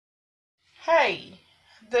Hey,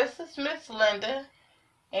 this is Miss Linda,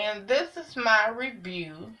 and this is my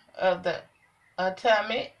review of the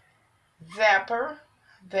Atomic Zapper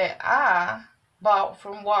that I bought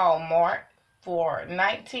from Walmart for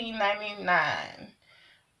 $19.99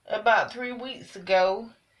 about 3 weeks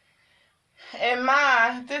ago. And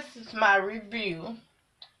this is my review.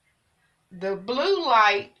 The blue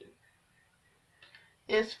light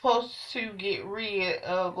is supposed to get rid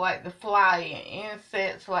of like the flying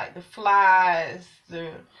insects, like the flies,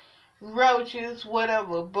 the roaches,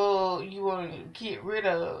 whatever bug you want to get rid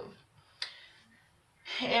of.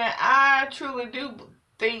 And I truly do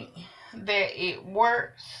think that it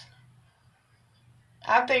works.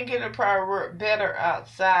 I think it'll probably work better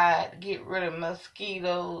outside, get rid of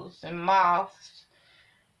mosquitoes and moths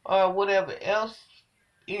or whatever else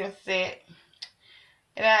insect.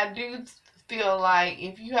 And I do feel like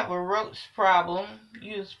if you have a roach problem,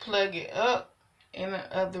 you just plug it up and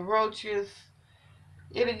the roaches,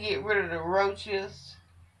 it'll get rid of the roaches.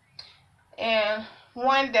 And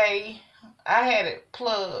one day I had it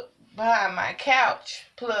plugged in behind my couch,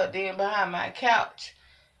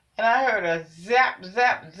 and I heard a zap,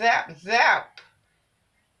 zap, zap, zap.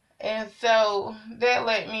 And so that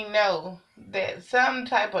let me know that some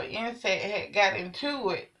type of insect had got into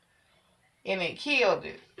it and it killed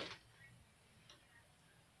it.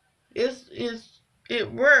 It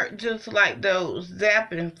worked just like those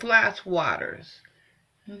zapping fly swatters.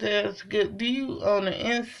 There's a good view on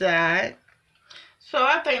the inside. So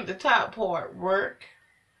I think the top part worked.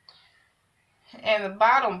 And the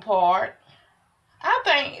bottom part, I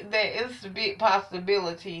think that it's a big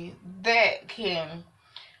possibility that can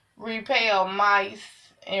repel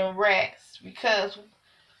mice and rats, because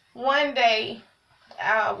one day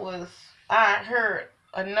I heard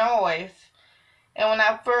a noise, and when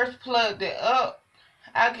I first plugged it up,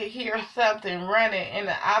 I could hear something running in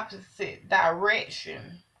the opposite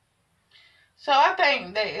direction. So I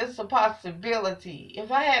think that it's a possibility.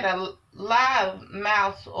 If I had a live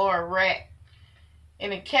mouse or a rat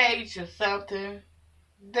in a cage or something,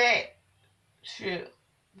 that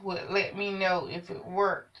would let me know if it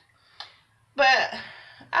worked. But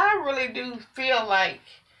I really do feel like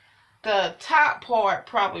the top part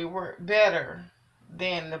probably worked better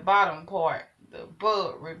than the bottom part, the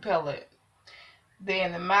bug repellent,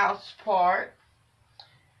 than the mouse part.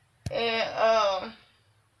 And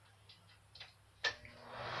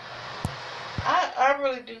I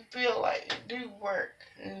really do feel like it do work.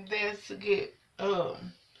 And that's a good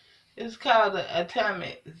it's called the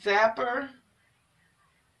Atomic Zapper.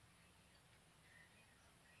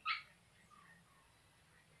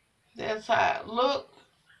 That's how it looks.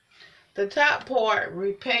 The top part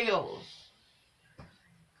repels.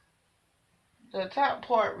 The top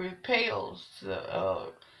part repels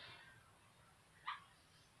the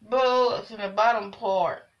bugs, and the bottom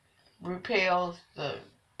part repels the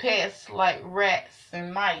pests like rats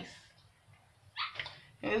and mice.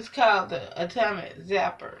 And it's called the Atomic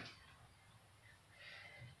Zapper.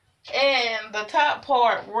 And the top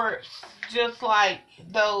part works just like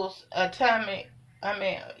those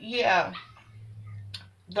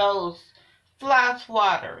those fly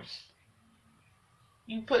swatters.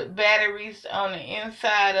 You put batteries on the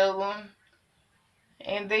inside of them,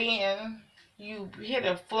 and then you hit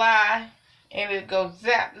a fly and it goes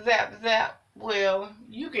zap, zap, zap. Well,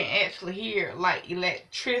 you can actually hear like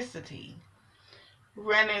electricity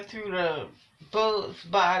running through the bug's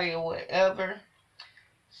body or whatever.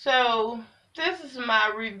 So this is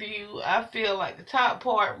my review. I feel like the top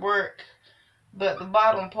part worked, but the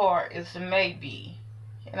bottom part is a maybe.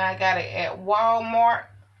 And I got it at Walmart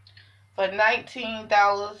for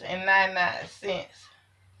 $19.99.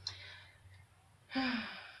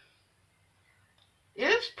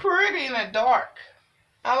 It's pretty in the dark.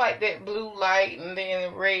 I like that blue light and then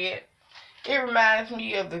the red. It reminds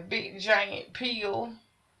me of the big giant peel.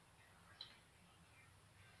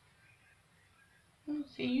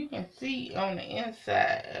 Let's see, you can see on the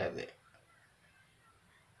inside of it.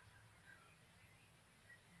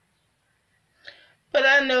 But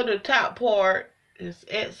I know the top part is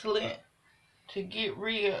excellent to get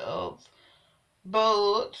rid of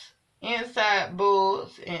bugs, inside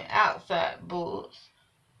bugs and outside bugs.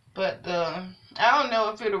 But I don't know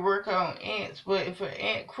if it'll work on ants, but if an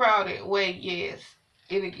ant crowded way, yes,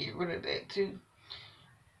 it'll get rid of that too.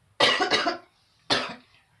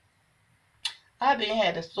 I've been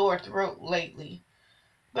had a sore throat lately.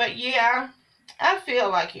 But yeah, I feel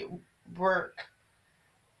like it worked.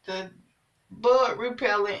 The bug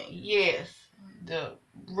repellent, yes. The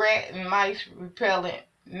rat and mice repellent,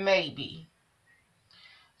 maybe.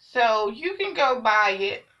 So you can go buy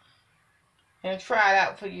it and try it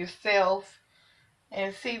out for yourself.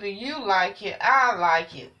 And see, do you like it? I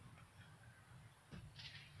like it.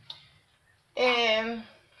 And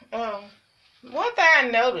one thing I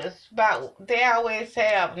noticed about, they always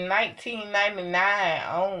have $19.99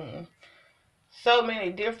 on so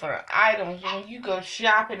many different items when you go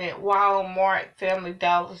shopping at Walmart, Family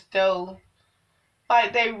Dollar Store.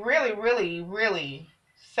 Like, they really, really, really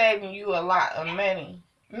saving you a lot of money.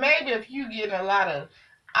 Maybe if you getting a lot of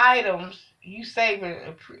items, you saving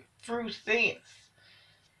a few cents.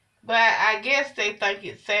 But I guess they think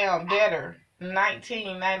it sound better,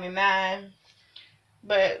 $19.99.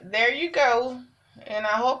 But there you go. And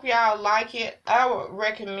I hope y'all like it. I would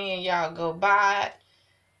recommend y'all go buy it.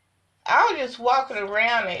 I was just walking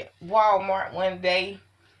around at Walmart one day,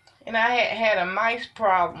 and I had a mice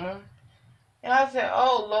problem. And I said,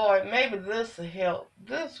 oh Lord, maybe this will help.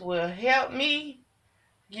 This will help me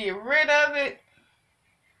get rid of it.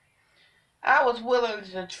 I was willing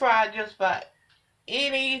to try just about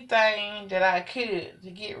anything that I could to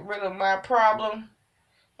get rid of my problem.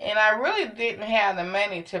 And I really didn't have the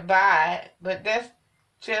money to buy it, but that's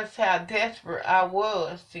just how desperate I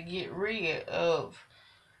was to get rid of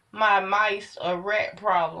my mice or rat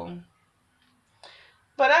problem.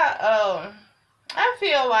 But I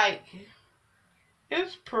feel like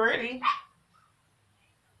it's pretty.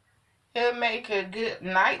 It'll make a good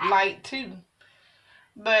night light too.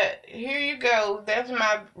 But here you go. That's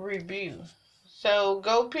my review. So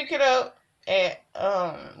go pick it up at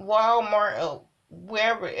Walmart or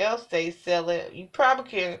wherever else they sell it. You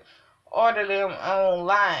probably can order them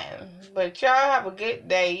online. But y'all have a good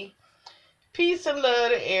day. Peace and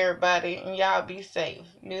love to everybody, and y'all be safe.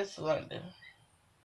 Miss London.